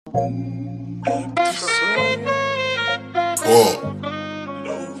No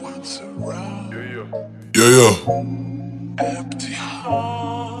one's around. Empty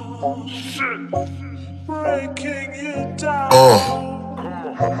heart. Breaking you down.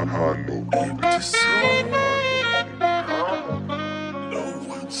 Empty soul. No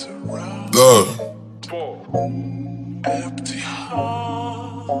one's around. Empty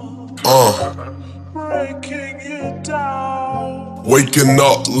heart. Breaking you down. Waking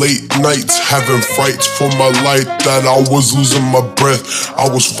up late nights, having fights for my life. That I was losing my breath, I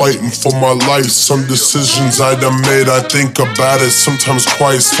was fighting for my life. Some decisions I done made, I think about it sometimes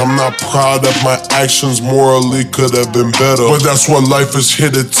twice. I'm not proud of my actions, morally could have been better. But that's what life is here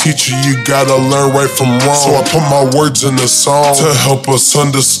to teach you, you gotta learn right from wrong. So I put my words in a song to help us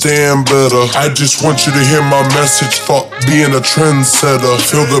understand better. I just want you to hear my message, fuck being a trendsetter.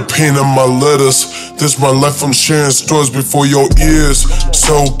 Feel the pain in my letters, this my life, I'm sharing stories before your ears.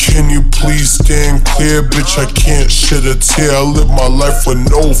 So can you please stand clear, bitch, I can't shed a tear. I live my life with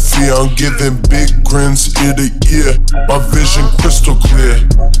no fear, I'm giving big grins ear to ear. My vision crystal clear,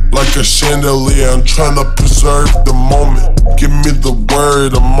 like a chandelier. I'm trying to preserve the moment, give me the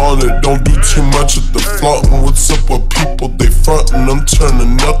word, I'm on it. Don't do too much of the flaunting. What's up with people, they frontin', I'm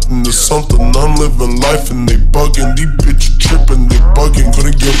turning nothing to something. I'm living life and they bugging, these bitches tripping, they bugging.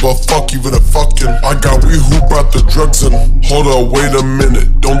 Couldn't give a fuck, even a fucking. I got we who brought the drugs in. Hold up, wait a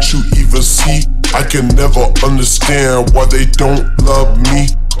minute, don't you even see? I can never understand why they don't love me.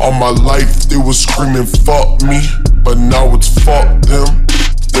 All my life they was screaming fuck me, but now it's fuck them.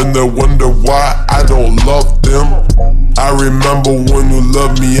 Then they wonder why I don't love them. I remember when you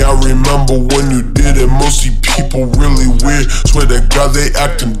loved me, I remember when you did it. Mostly people really weird, swear to God they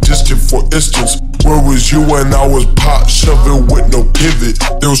acting distant. For instance, where was you when I was pot shoving with no pivot?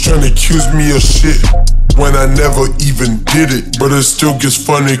 They was trying to accuse me of shit when I never even did it. But it still gets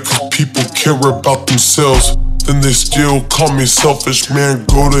funny cause people care about themselves, then they still call me selfish, man,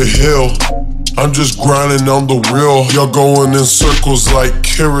 go to hell. I'm just grinding on the real, y'all going in circles like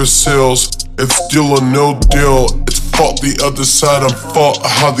carousels. It's still a no deal, it's fuck the other side, I'm fuck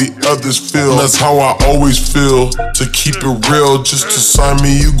how the others feel. That's how I always feel, to keep it real. Just to sign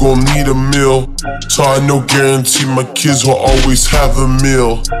me, you gon' need a meal. So I know guarantee my kids will always have a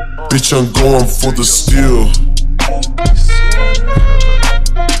meal. Bitch, I'm going for the steal.